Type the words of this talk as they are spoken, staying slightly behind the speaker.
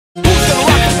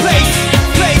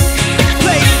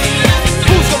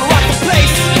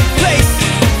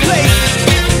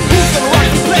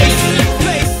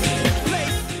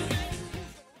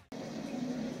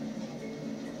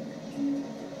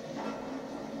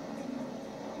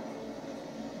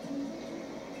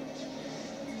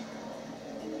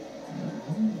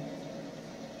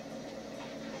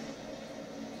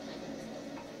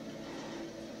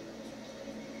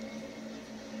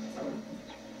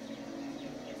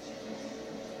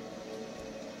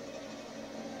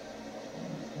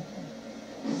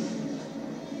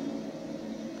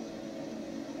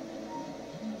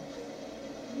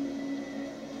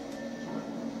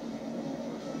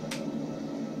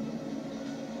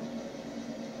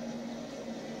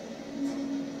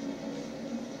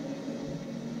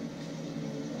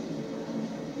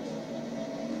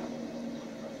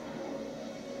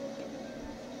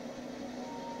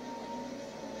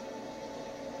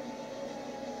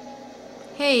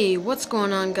Hey, what's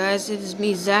going on, guys? It is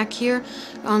me, Zach, here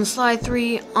on Sly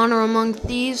 3 Honor Among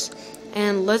Thieves,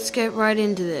 and let's get right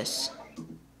into this.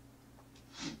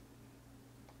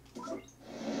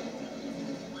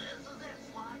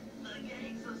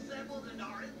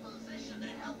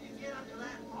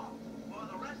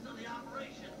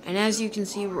 And as you can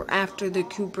see, we're after the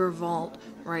Cooper Vault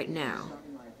right now.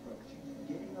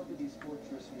 Getting over these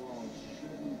fortress walls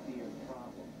shouldn't be a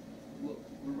problem. Look,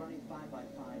 we're running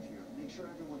 5x5 here. Make sure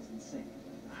everyone's in sync.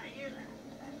 I hear that.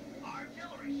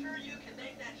 Artillery, sure you can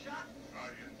make that shot? I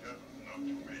intend not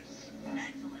to miss.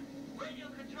 Excellent. Radio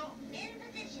control. In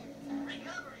position.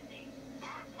 Recovery team.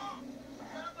 Our pump.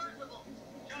 Submersible.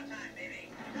 Showtime, baby.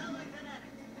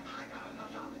 Telekinetic. I got a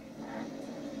shot.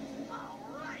 All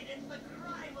right, it's the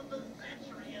crime of the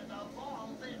century and the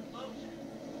ball's in motion.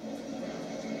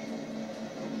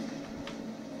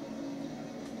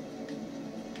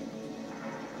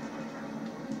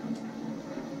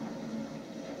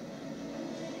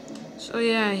 So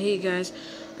yeah, hey guys,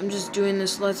 I'm just doing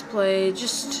this Let's Play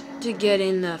just to get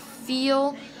in the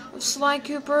feel of Sly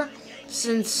Cooper,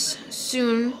 since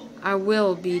soon I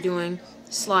will be doing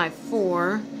Sly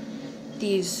 4,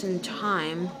 Thieves in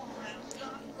Time,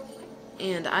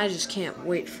 and I just can't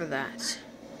wait for that.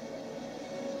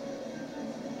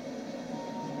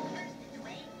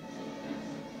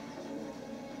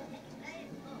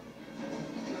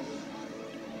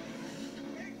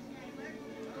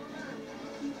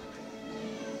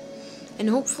 And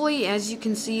hopefully, as you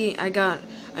can see, I got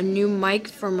a new mic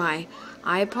for my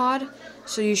iPod,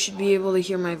 so you should be able to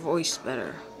hear my voice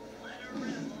better.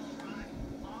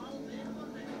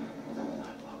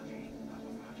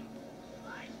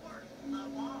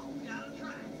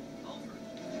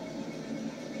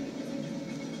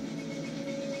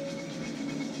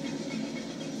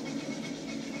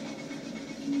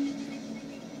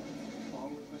 All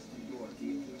request to the door.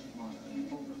 DH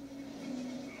monitor. Over.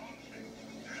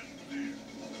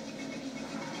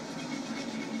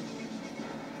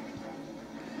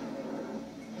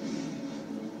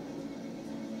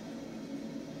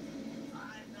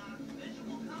 I've got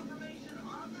visual confirmation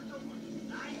on the door.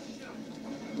 Nice shot.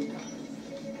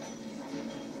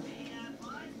 And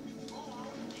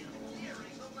all is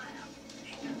clearing the lab.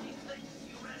 Agency 6,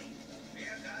 you ready?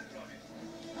 Yes, I'm ready.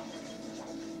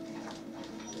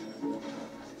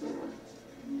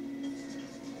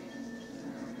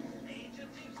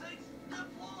 Agency 6,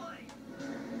 deploy!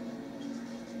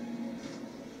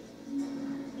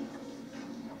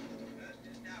 First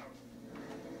is down.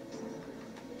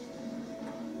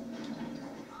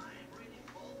 I'm reading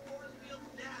full force field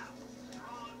down.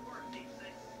 Strong work, Deep 6.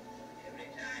 Every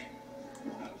time.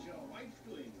 How's your wife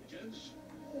doing, Richards?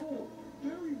 Oh,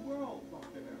 very well,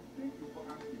 Dr. M. Thank you for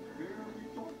asking. Very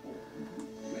thoughtful.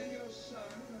 When your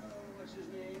son, what's his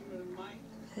name, Mike?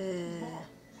 Oh,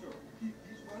 sir,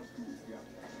 he's well too, yeah.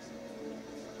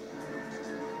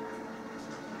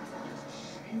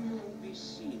 He will be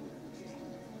seen again.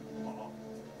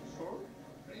 Sir?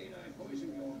 Afraid I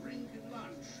poisoned your drink at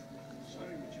lunch.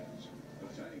 Sorry, Richards,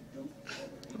 but I don't.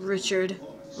 Richard,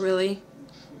 really?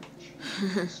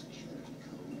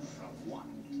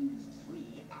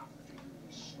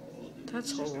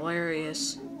 That's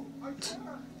hilarious.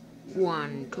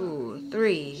 1, 2,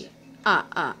 3.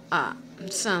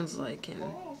 It sounds like him.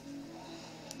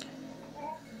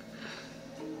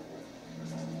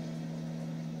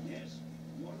 Yes,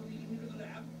 you want to lead me to the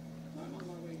lab? I'm on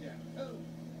my way down. Oh,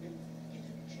 and get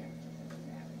a check for the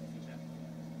lab.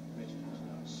 Richards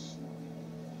not slow.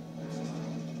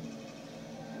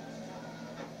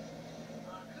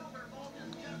 Cooper Vault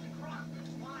is just across this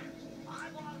wires.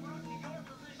 I'm en route to your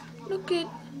position. Look it,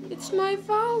 it's my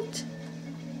vault.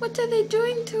 What are they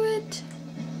doing to it?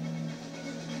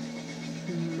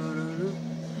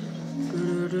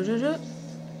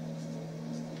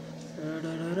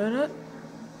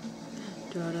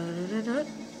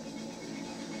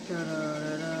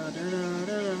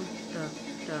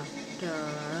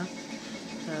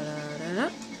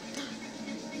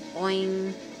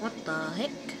 Boing. What the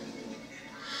heck?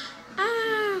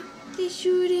 Ah! They're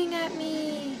shooting at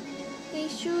me! They're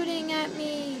shooting at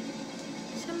me!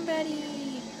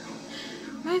 Somebody!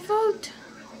 My vault!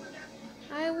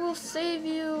 I will save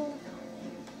you!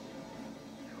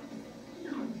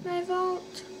 My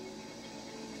vault!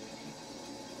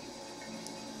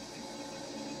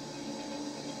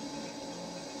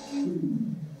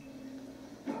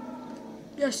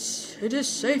 Yes, it is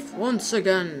safe once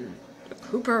again. The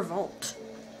Cooper Vault.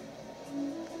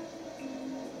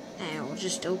 I'll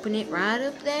just open it right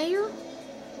up there.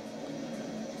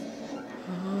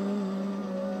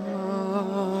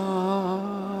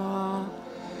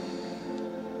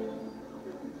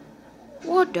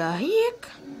 What the heck?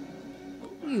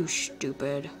 You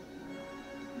stupid.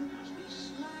 You must be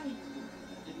Sly,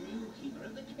 the new keeper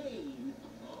of the cave.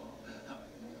 Oh, how I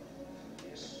know.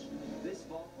 Yes. This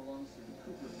vault belongs to the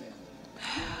Cooper family.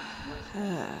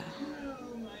 No,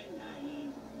 my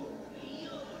naive boy,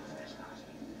 you're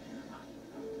trespassing.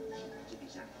 To be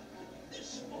exact,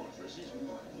 this fortress is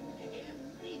mine.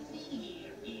 Everything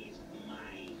here is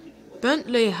mine.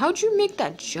 Bentley, how'd you make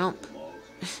that jump?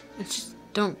 I just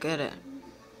don't get it.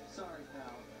 Sorry,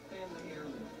 pal. Family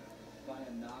heirloom. Buy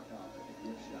a knockoff at the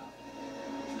gift shop.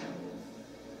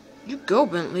 You go,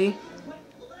 Bentley. Wait,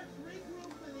 let's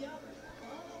regroup for the others.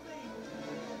 Follow me.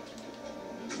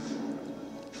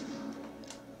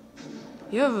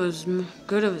 You have as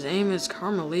good of an aim as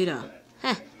Carmelita.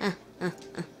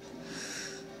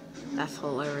 That's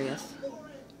hilarious.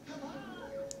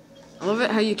 I love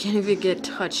it how you can't even get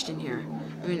touched in here.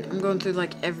 I mean, I'm going through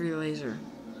like every laser.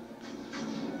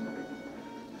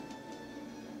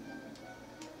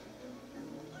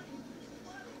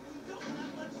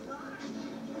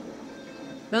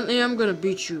 Bentley, I'm gonna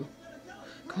beat you.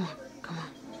 Come on, come on.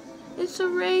 It's a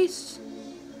race.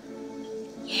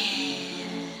 Yeah.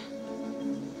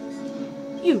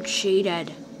 You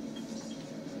cheated.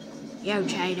 You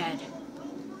cheated.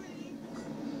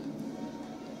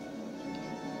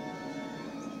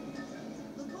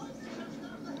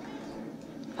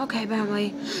 Okay,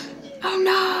 Bentley. Oh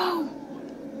no!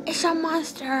 It's a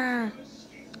monster!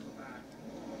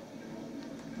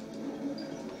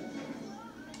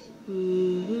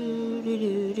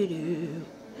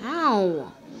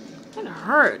 Ow! That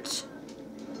hurts.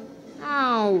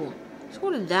 Ow! So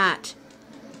what is that?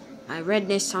 My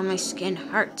redness on my skin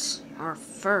hurts. Or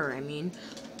fur, I mean.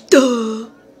 Duh!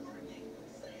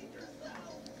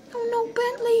 Oh no,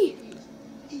 Bentley!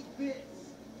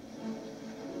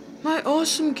 My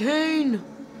awesome cane!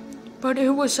 But it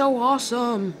was so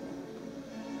awesome!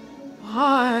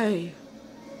 Why?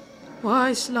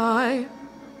 Why, Sly?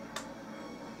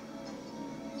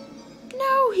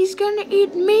 No, he's gonna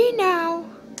eat me now!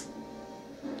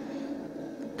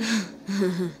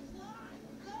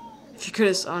 If you could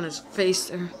have saw his face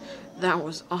there, that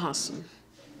was awesome.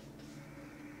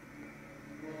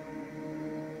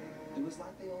 It was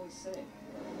like they always say.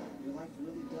 Your life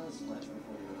really does flash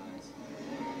before your eyes.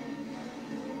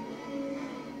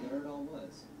 There it all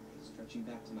was, stretching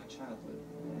back to my childhood.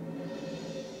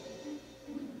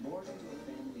 Born into a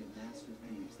family of master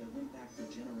thieves that went back for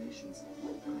generations,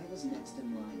 I was next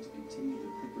in line to continue the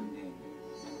Cooper name.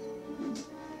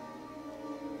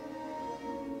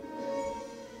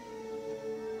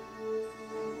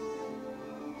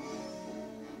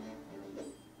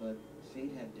 But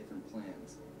fate had different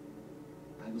plans.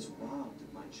 I was robbed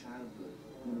of my childhood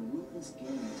when a ruthless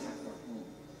gang attacked our home.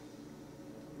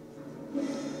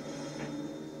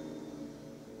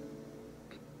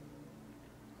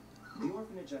 The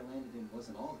orphanage I landed in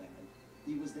wasn't all bad.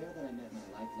 It was there that I met my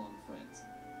lifelong friends.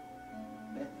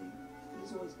 Bentley,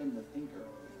 he's always been the thinker.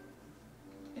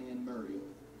 And Murray,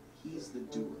 he's the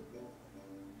doer.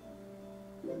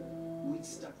 We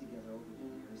stuck together over the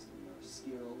years, and our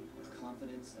skill, our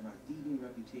confidence, and our thieving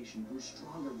reputation grew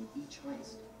stronger with each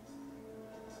heist.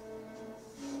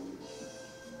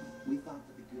 We thought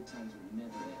that the good times would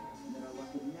never end, and that our luck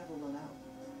would never run out.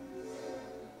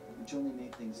 Which only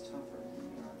made things tougher when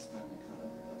the odds finally caught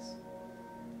up with us.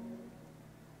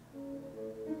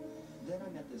 Then I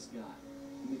met this guy,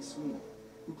 McSweeney,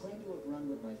 who claimed to have run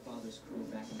with my father's crew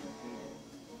back in the heyday.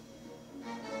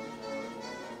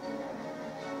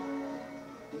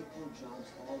 They pulled jobs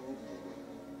all over the world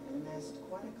and amassed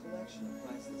quite a collection of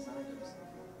priceless items.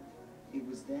 It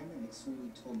was then that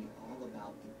McSweeney told me all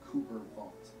about the Cooper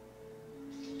Vault.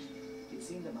 It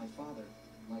seemed that my father,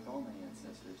 like all my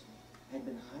ancestors, had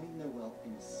been hiding their wealth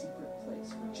in a secret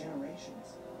place for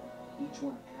generations, each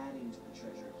one adding to the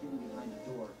treasure hidden behind a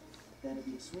door that, if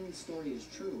McSweeney's story is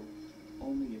true,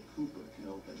 only a Cooper can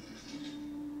open.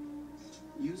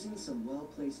 Using some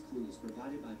well-placed clues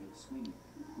provided by McSweeney,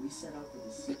 we set out for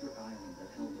the secret island that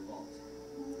held the vault.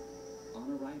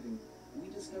 On arriving, we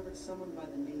discovered someone by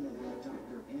the name of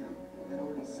Dr. M had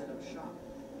already set up shop.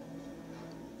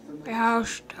 How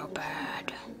stupid.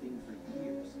 Had been for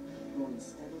years, growing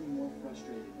steadily more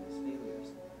frustrated in his failures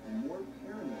and more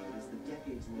paranoid as the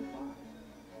decades went by.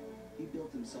 He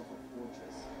built himself a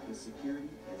fortress with security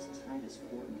as tight as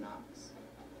Fort Knox.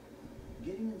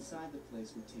 Getting inside the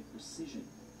place would take precision,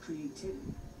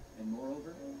 creativity, and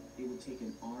moreover, it would take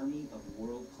an army of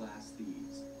world-class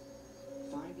thieves.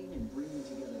 Finding and bringing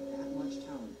together that much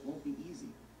talent won't be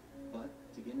easy, but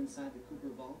to get inside the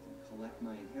Cooper Vault and collect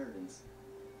my inheritance,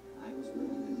 I was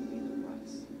willing to pay the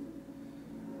price.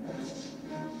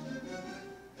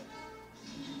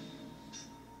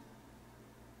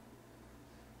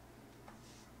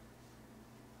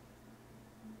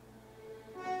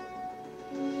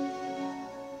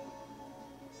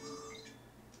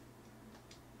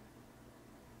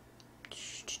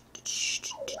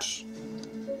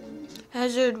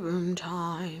 hazard room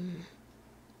time.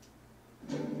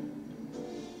 If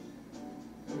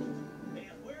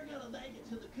we're gonna make it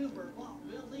to the Cooper Vault,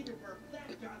 we'll need to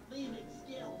perfect our theming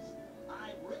skills.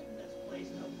 I've rigged this place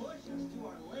to push us to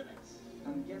our limits.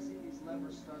 I'm guessing these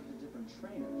levers start the different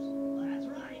trainers. That's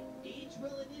right. Each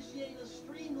will initiate a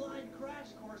streamlined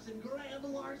crash course in grand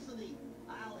larceny.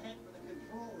 I'll head for the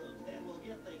control room and we'll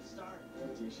get things started.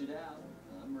 Dish it out.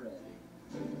 I'm ready.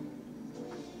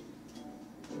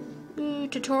 Ooh,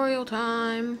 tutorial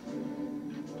time.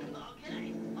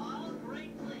 Okay, all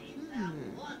great things have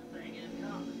one thing in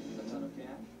common. A ton of cash?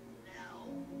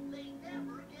 No, they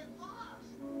never get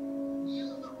lost.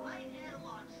 Use the right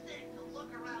analog stick to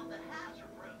look around the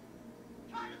hazard room.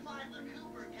 Try to find the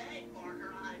Cooper gang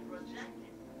marker I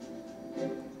projected.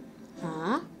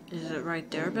 Huh? Is it right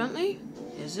there, Bentley?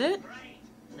 Is it? Great.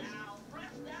 Now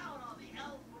press down on the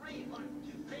L3 button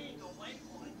to ping a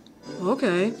waypoint.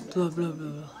 Okay. Blah, blah,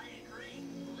 blah. I agree.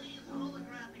 These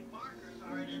holographic markers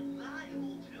are an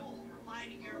invaluable tool for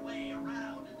finding your way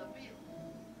around in the field.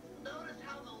 Notice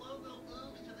how the logo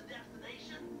moves to the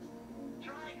destination?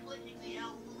 Try clicking the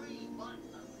L3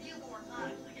 button a few more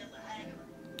times to get the hang of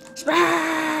it.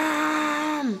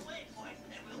 Spam! Waypoint,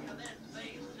 and we'll commence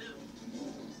phase 2.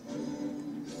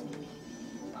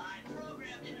 I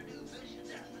programmed in a new mission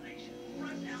destination.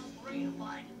 Press L3 to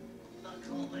find it. The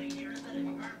cool thing here is that it's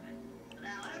perfect.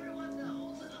 Now everyone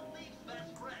knows that a thief's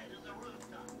best friend is a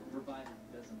rooftop. Provided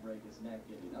he doesn't break his neck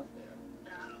getting up there.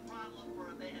 Not a problem for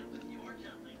a man with your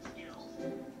jumping skills.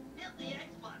 Hit the X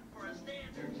button for a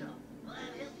standard jump.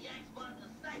 Then hit the X button a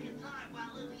second time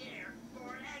while in the air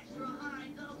for an extra high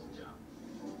double jump.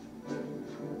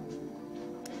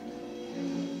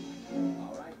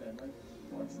 All right, Bentley.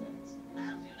 What's next?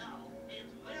 As you know,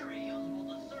 it's very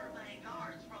useful to survey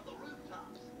guards from the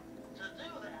rooftops. To do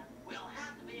that, we'll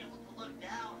have to be able to look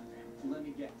down at them. Let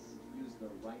me guess. Use the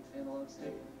right analog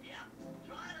stick? Yeah,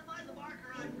 try to find the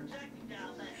marker I'm projecting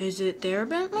down there. Is it there,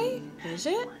 Bentley? Is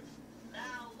it?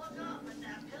 Now look up at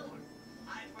that pillar.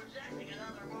 I'm projecting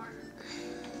another marker.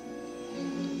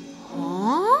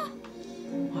 Huh?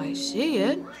 I see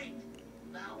it. Great.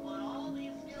 Now put all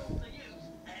these skills to use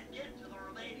and get to the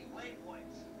remaining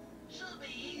waypoints. Should be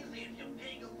easy if you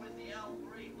ping them with the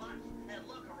L3 button and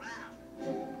look around.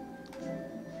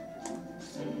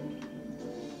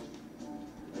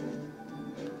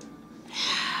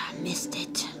 Missed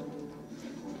it.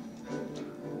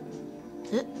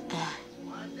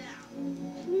 One down.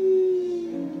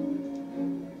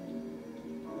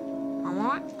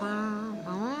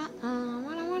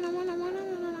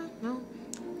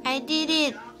 I did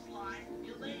it. Job slide,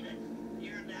 you made it.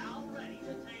 You're now ready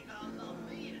to take on the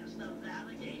meanest of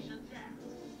navigation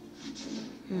tests.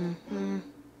 Mm-hmm.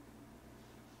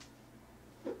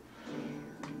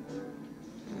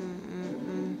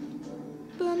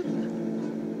 Boom.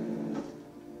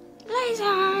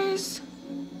 Lasers.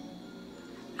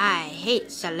 I hate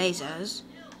the lasers.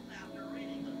 After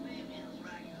reading the previous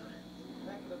record,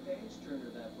 Heck of a page turner,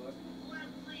 that book. let's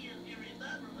see if you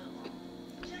remember them all.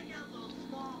 Check out those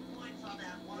small points on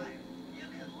that wire. You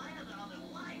can land on them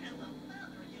light as a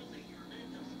feather using your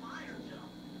ninja spider jump.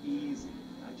 Easy.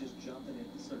 I just jump and hit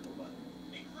the circle button.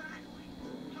 Exactly.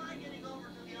 Try getting over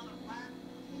to the other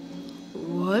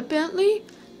platform. What, Bentley?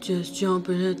 Just jump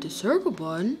and hit the circle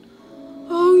button?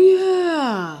 Oh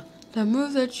yeah! That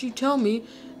move that you tell me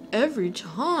every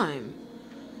time.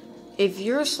 If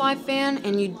you're a Sly fan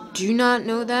and you do not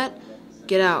know that,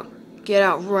 get out. Get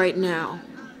out right now.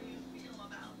 How do you feel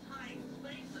about tight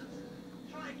spaces?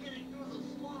 Try getting through the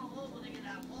small opening in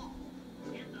that wall.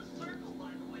 Hit the circle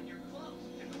button when you're close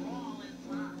to crawl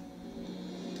inside.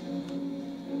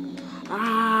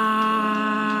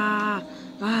 Ah!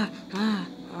 Ah! Ah! Ah!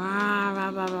 Ah!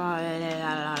 Ah!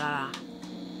 Ah!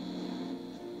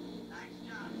 Nice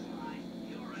job, Sly.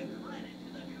 You're a credit to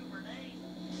the Cooper name.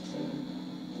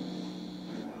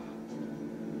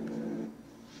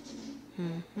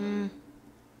 Mm-hmm.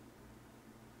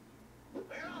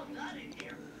 We're all done in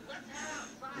here. Let's head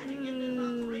outside and get this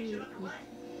operation underway.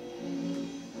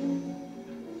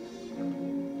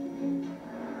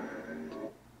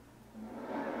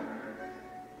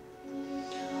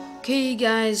 Okay,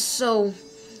 guys, so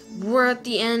we're at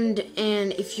the end,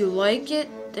 and if you like it,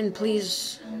 then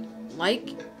please like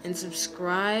and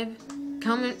subscribe,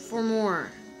 comment for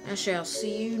more. I shall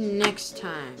see you next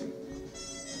time.